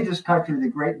who made this country the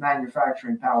great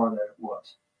manufacturing power that it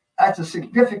was. That's a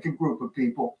significant group of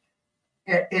people.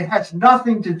 It has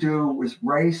nothing to do with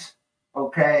race,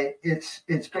 okay? It's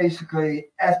basically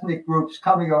ethnic groups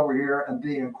coming over here and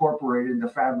being incorporated into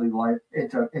family life,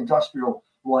 into industrial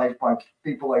life by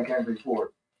people like Henry Ford.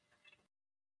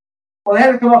 Well, they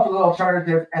had to come up with an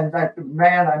alternative, and that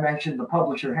man I mentioned, the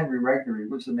publisher Henry Regnery,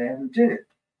 was the man who did it.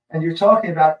 And you're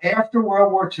talking about after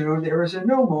World War II, there is a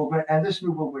new movement, and this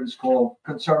new movement is called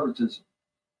conservatism.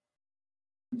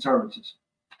 Conservatism.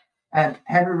 And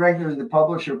Henry Regnery, the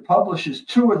publisher, publishes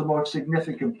two of the most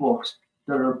significant books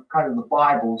that are kind of the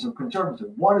Bibles of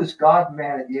conservatism. One is God and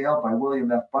Man at Yale by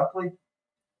William F. Buckley,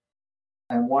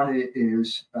 and one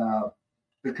is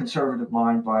The Conservative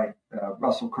Mind by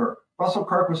Russell Kirk. Russell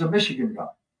Kirk was a Michigan guy.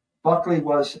 Buckley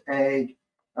was a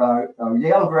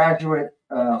Yale graduate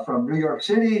from New York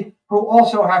City who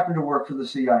also happened to work for the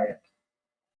CIA.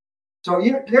 So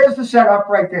there's the setup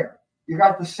right there. You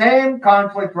got the same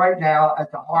conflict right now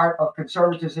at the heart of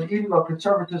conservatism, even though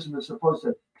conservatism is supposed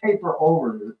to paper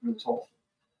over this whole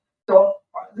thing. So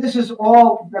this is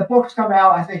all, the books come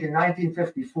out, I think, in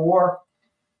 1954.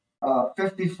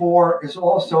 54 is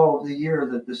also the year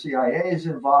that the CIA is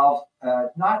involved,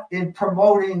 not in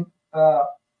promoting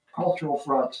cultural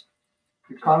fronts.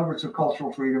 The Congress of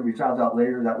Cultural Freedom, we found out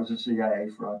later that was a CIA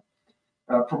front,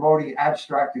 promoting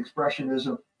abstract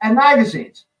expressionism and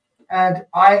magazines. And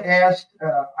I asked,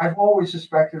 I've always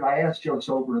suspected, I asked Joe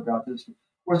Sobran about this,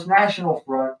 was National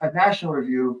Front, a National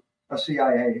Review, a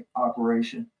CIA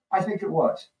operation? I think it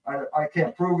was. I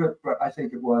can't prove it, but I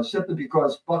think it was, simply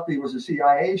because Buckley was a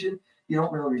CIA agent. You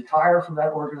don't really retire from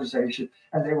that organization.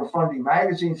 And they were funding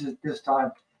magazines at this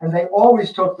time. And they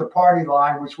always took the party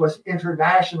line, which was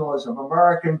internationalism,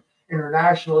 American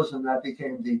internationalism, that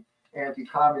became the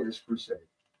anti-communist crusade.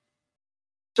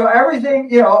 So everything,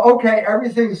 you know, okay,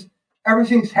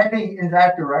 everything's heading in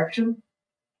that direction.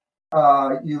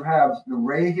 You have the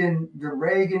Reagan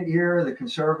era, the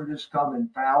conservatives come in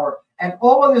power, and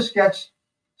all of this gets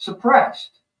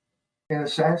suppressed in a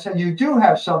sense. And you do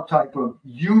have some type of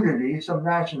unity, some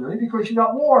national unity, because you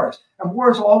got wars, and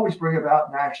wars always bring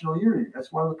about national unity.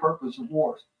 That's one of the purposes of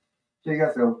wars. So you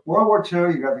got the World War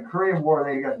II, you got the Korean War,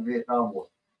 then you got the Vietnam War.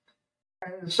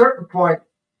 And at a certain point,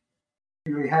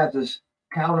 you had this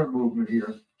counter movement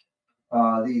here,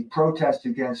 the protest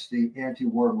against the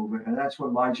anti-war movement, and that's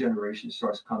when my generation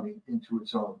starts coming into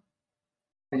its own.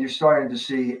 And you're starting to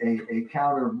see a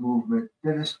counter movement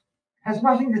that has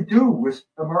nothing to do with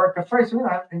America First. We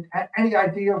don't have any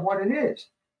idea of what it is.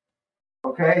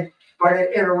 Okay, but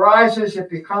it arises. It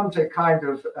becomes a kind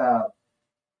of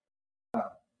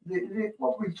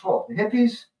what we call the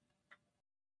hippies.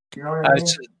 You know what I mean?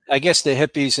 I guess the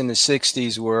hippies in the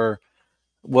 '60s were,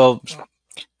 well,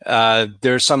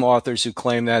 there are some authors who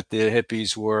claim that the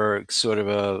hippies were sort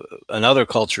of another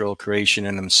cultural creation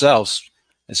in themselves,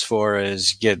 as far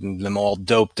as getting them all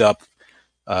doped up,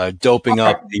 doping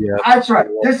up the. That's right.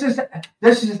 This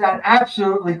is an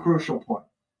absolutely crucial point,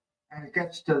 and it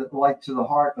gets to the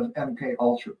heart of MK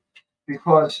Ultra,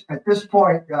 because at this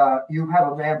point you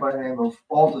have a man by the name of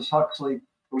Aldous Huxley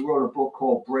who wrote a book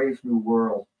called Brave New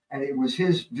World, and it was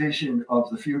his vision of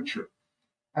the future.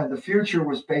 And the future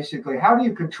was basically, how do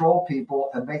you control people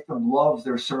and make them love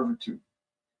their servitude?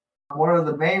 And one of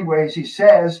the main ways he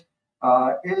says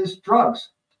is drugs.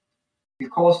 He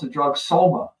calls the drug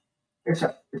soma. It's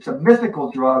a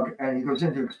mythical drug, and he goes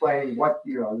into explaining what,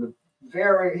 you know,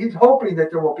 he's hoping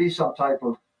that there will be some type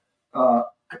of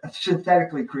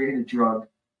synthetically created drug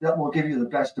that will give you the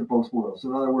best of both worlds.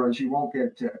 In other words, you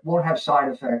won't have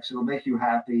side effects. It'll make you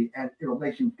happy, and it'll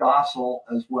make you docile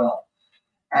as well.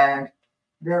 And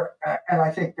I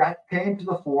think that came to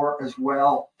the fore as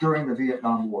well during the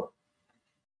Vietnam War.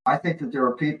 I think that there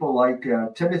are people like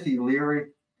Timothy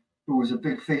Leary, who was a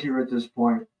big figure at this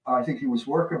point. I think he was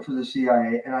working for the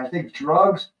CIA, and I think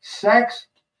sex,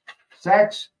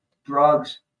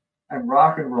 drugs, and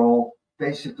rock and roll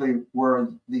basically were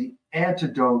the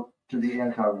antidote to the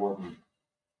anti-war movement.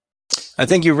 I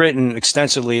think you've written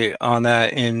extensively on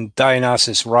that in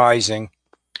Dionysus Rising.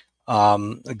 A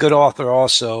good author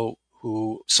also,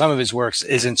 who some of his works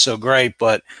isn't so great,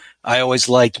 but I always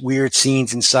liked Weird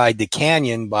Scenes Inside the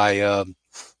Canyon by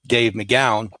Dave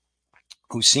McGowan,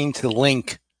 who seemed to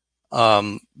link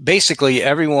basically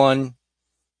everyone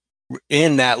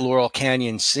in that Laurel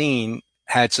Canyon scene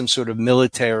had some sort of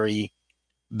military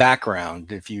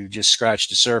background, if you just scratch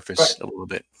the surface a little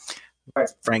bit. Right.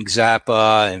 Frank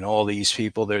Zappa and all these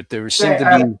people, there seemed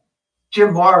to be...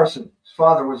 Jim Morrison, his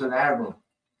father was an admiral.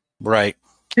 Right.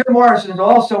 Jim Morrison is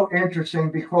also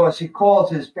interesting because he calls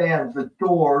his band The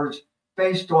Doors,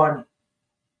 based on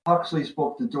Huxley's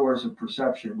book, The Doors of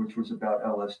Perception, which was about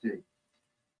LSD.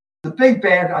 The big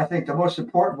band, I think the most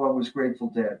important one was Grateful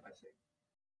Dead, I think.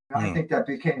 And I think that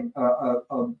became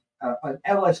an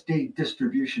LSD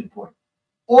distribution point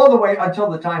all the way until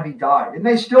the time he died. It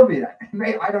may still be that.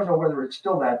 I don't know whether it's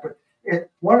still that, but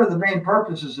one of the main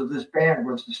purposes of this band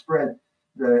was to spread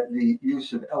the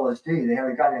use of LSD. They had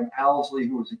a guy named Owsley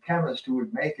who was a chemist who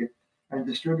would make it and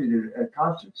distribute it at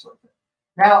concerts like that.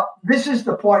 Now, this is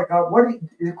the point.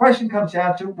 The question comes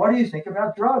down to, what do you think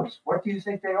about drugs? What do you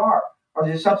think they are? Are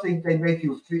they something that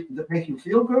make you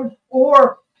feel good,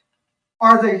 or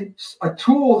are they a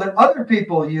tool that other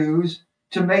people use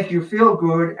to make you feel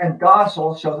good and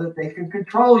docile so that they can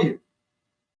control you?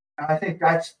 And I think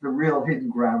that's the real hidden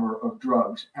grammar of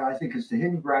drugs, and I think it's the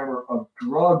hidden grammar of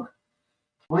drug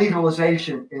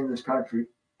legalization in this country.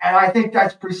 And I think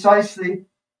that's precisely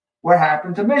what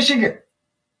happened to Michigan.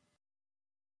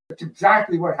 It's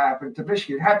exactly what happened to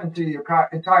Michigan. It happened to the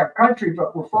entire country,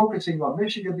 but we're focusing on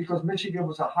Michigan because Michigan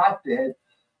was a hotbed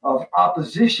of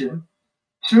opposition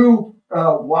to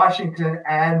Washington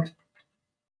and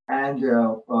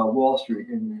Wall Street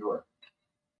in New York.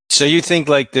 So you think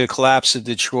like the collapse of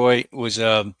Detroit was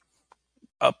a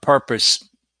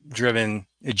purpose-driven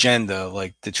agenda,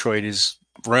 like Detroit is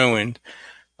ruined,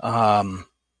 and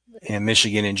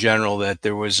Michigan in general, that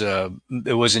it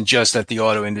wasn't just that the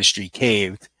auto industry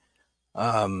caved.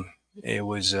 It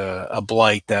was a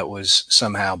blight that was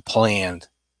somehow planned.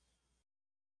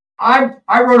 I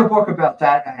wrote a book about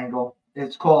that angle.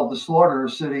 It's called The Slaughter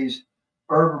of Cities,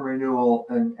 Urban Renewal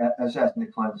as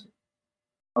Ethnic Cleansing,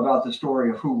 about the story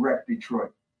of who wrecked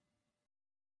Detroit.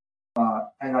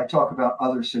 And I talk about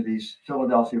other cities,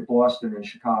 Philadelphia, Boston, and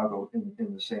Chicago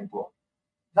in the same book.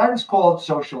 That is called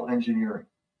social engineering.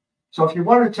 So if you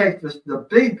want to take this, the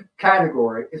big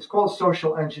category, it's called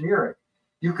social engineering.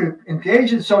 You could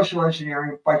engage in social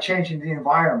engineering by changing the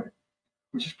environment,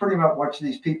 which is pretty much what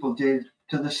these people did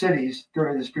to the cities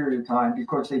during this period of time,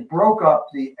 because they broke up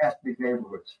the ethnic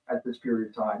neighborhoods at this period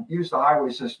of time, used the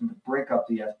highway system to break up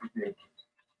the ethnic neighborhoods.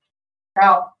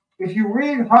 Now, if you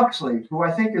read Huxley, who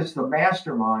I think is the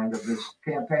mastermind of this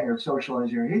campaign of social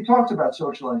engineering, he talks about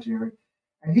social engineering,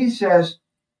 and he says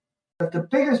that the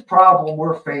biggest problem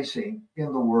we're facing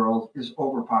in the world is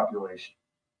overpopulation.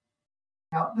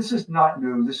 Now, this is not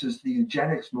new. This is the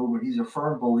eugenics movement. He's a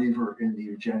firm believer in the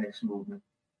eugenics movement.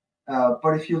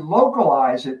 But if you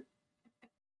localize it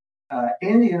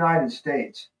in the United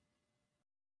States,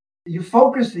 you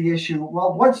focus the issue,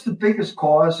 well, what's the biggest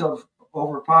cause of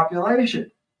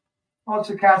overpopulation? Well, it's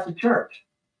the Catholic Church.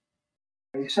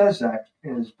 And he says that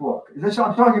in his book. I'm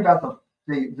talking about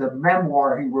the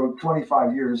memoir he wrote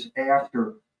 25 years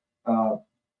after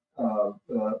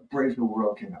Brave New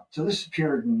World came out. So this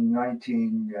appeared in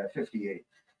 1958,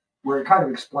 where it kind of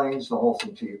explains the whole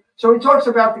thing to you. So he talks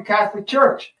about the Catholic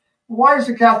Church. Why is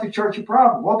the Catholic Church a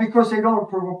problem? Well, because they don't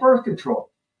approve of birth control.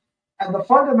 And the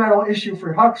fundamental issue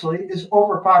for Huxley is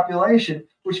overpopulation,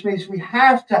 which means we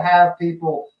have to have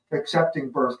people accepting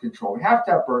birth control. We have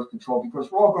to have birth control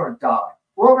because we're all going to die.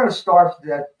 We're all going to starve to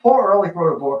death. Paul Ehrlich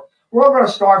wrote a book. We're all going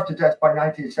to starve to death by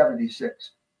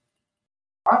 1976.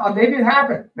 Maybe it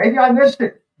happened. Maybe I missed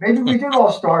it. Maybe we did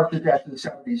all starve to death in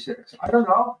 76. I don't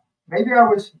know. Maybe I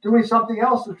was doing something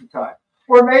else at the time.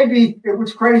 Or maybe it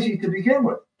was crazy to begin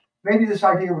with. Maybe this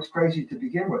idea was crazy to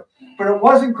begin with. But it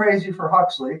wasn't crazy for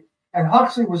Huxley. And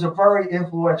Huxley was a very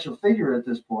influential figure at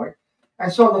this point.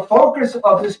 And so the focus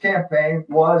of this campaign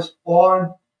was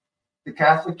on the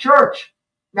Catholic Church.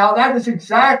 Now, that is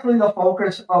exactly the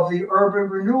focus of the urban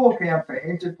renewal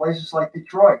campaigns in places like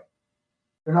Detroit.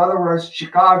 In other words,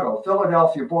 Chicago,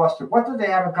 Philadelphia, Boston. What did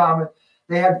they have in common?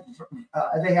 They had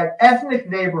ethnic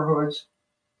neighborhoods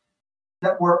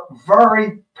that were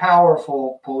very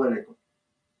powerful politically.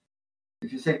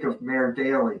 If you think of Mayor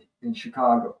Daley in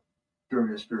Chicago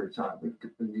during this period of time,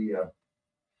 the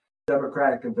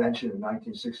Democratic Convention in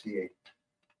 1968.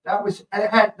 That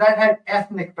had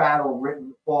ethnic battle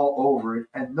written all over it,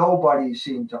 and nobody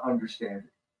seemed to understand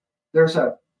it. There's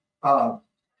a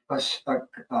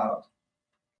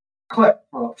clip,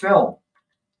 a film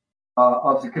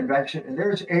of the convention, and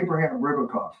there's Abraham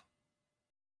Ribicoff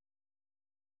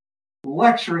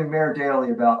lecturing Mayor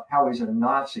Daley about how he's a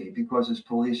Nazi because his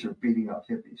police are beating up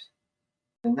hippies.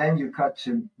 And then you cut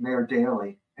to Mayor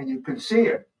Daley, and you can see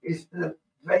it. The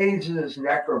veins in his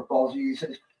neck are bulgy. He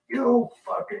says, "You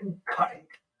fucking cunt,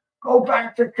 go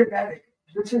back to Connecticut."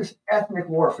 This is ethnic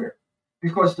warfare,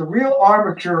 because the real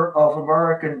armature of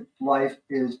American life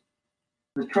is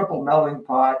the triple melting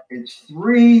pot. It's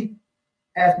three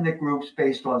ethnic groups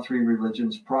based on three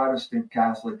religions: Protestant,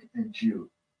 Catholic, and Jew.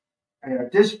 And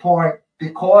at this point,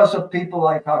 because of people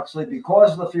like Huxley,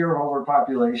 because of the fear of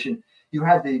overpopulation, you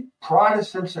had the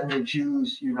Protestants and the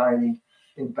Jews uniting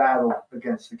in battle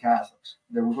against the Catholics.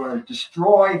 They were going to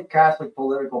destroy Catholic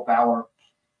political power,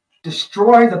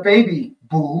 destroy the baby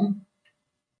boom,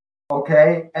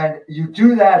 okay? And you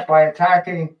do that by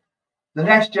attacking the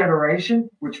next generation,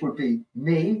 which would be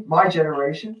me, my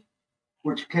generation,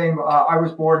 which came, I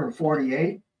was born in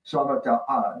 48, so I'm at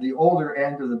the older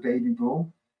end of the baby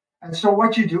boom. And so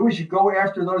what you do is you go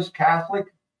after those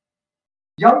Catholic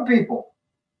young people.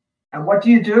 And what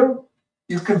do?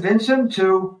 You convince them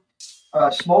to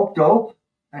smoke dope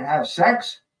and have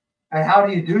sex. And how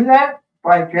do you do that?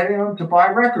 By getting them to buy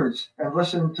records and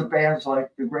listen to bands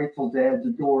like the Grateful Dead, the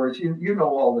Doors. You know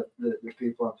all the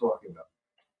people I'm talking about.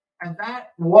 And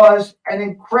that was an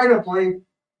incredibly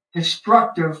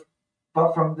destructive,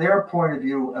 but from their point of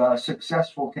view,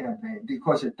 successful campaign,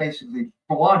 because it basically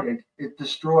blunted, it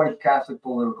destroyed Catholic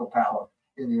political power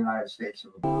in the United States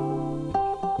of America.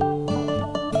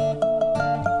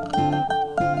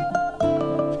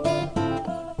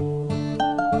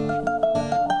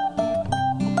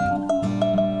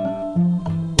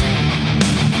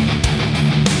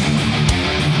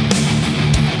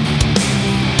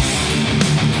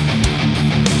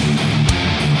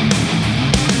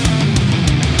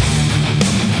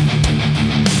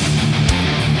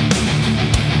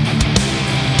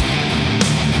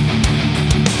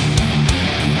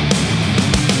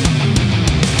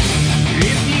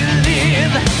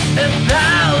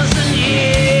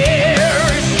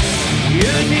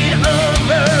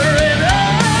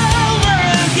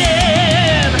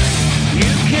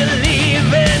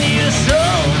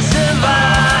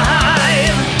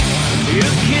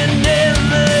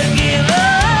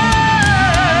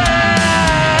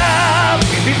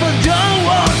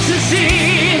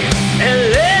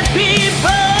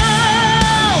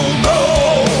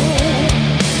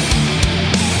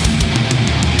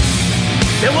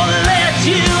 They won't let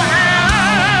you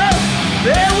out.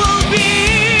 There will be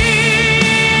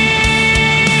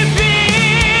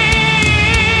fear.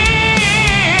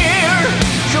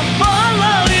 So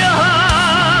follow your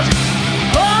heart.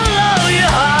 Follow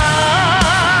your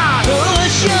heart.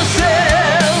 Push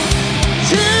yourself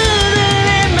to the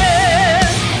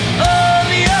limit of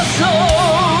your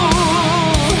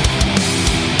soul.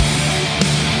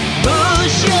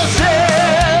 Push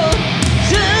yourself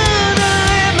to the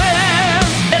limit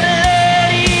and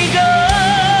let it go.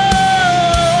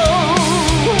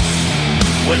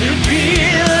 When you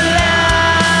feel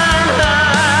alive,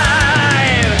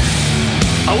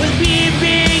 always be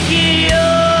big in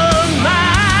your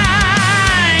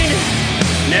mind.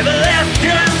 Never let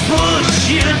them push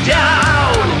you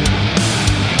down.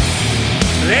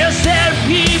 They're sad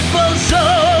people, so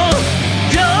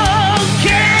don't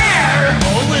care.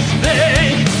 Always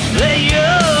think that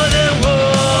you're the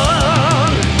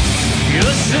one.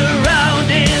 Your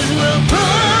surroundings will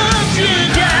put you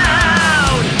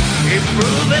down.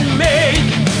 Improve and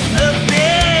make a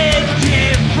big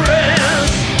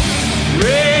difference.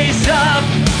 Raise up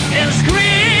and scream.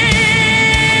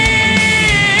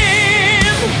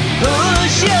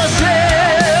 Push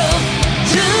yourself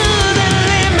to the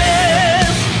limit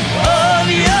of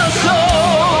your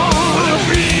soul.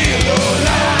 Feel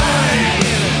alive.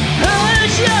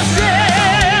 Push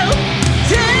yourself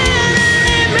to the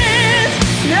limit.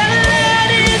 Never let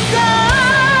it go.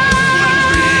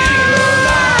 Feel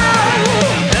alive.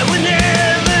 That will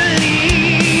never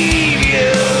leave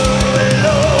you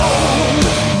alone.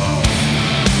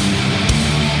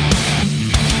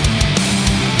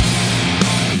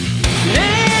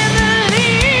 Never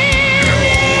leave you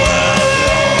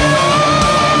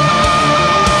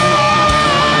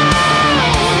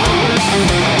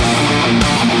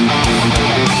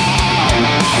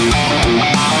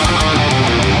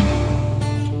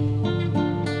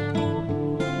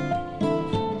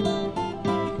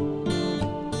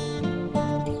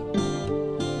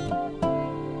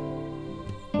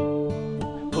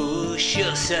Push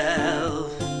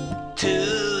yourself to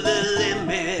the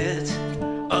limit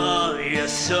of your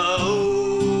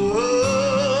soul.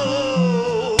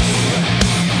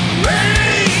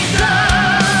 Raise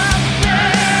up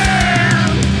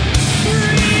and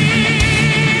breathe.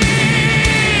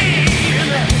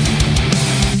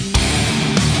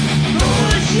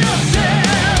 Push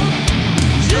yourself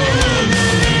to the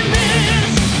limit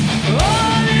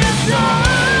of your soul.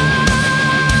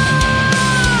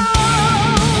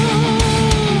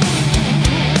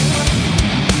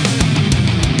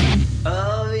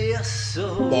 Of your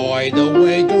soul. Boy, the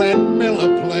way Glenn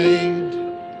Miller played.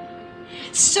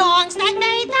 Songs that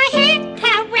made the hit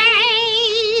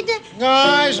parade.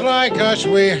 Guys like us,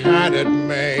 we had it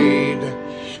made.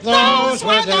 Those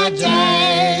were the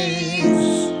days.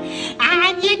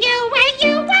 And you knew where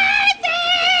you were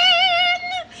then.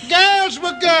 Girls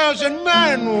were girls and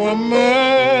men were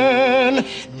men.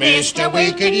 Mister,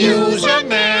 we could use a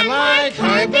man like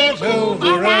Herbert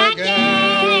Hoover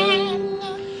again.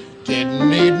 Didn't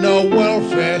need no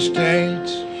welfare state.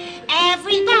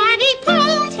 Everybody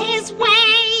pulled his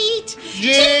weight.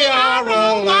 Jim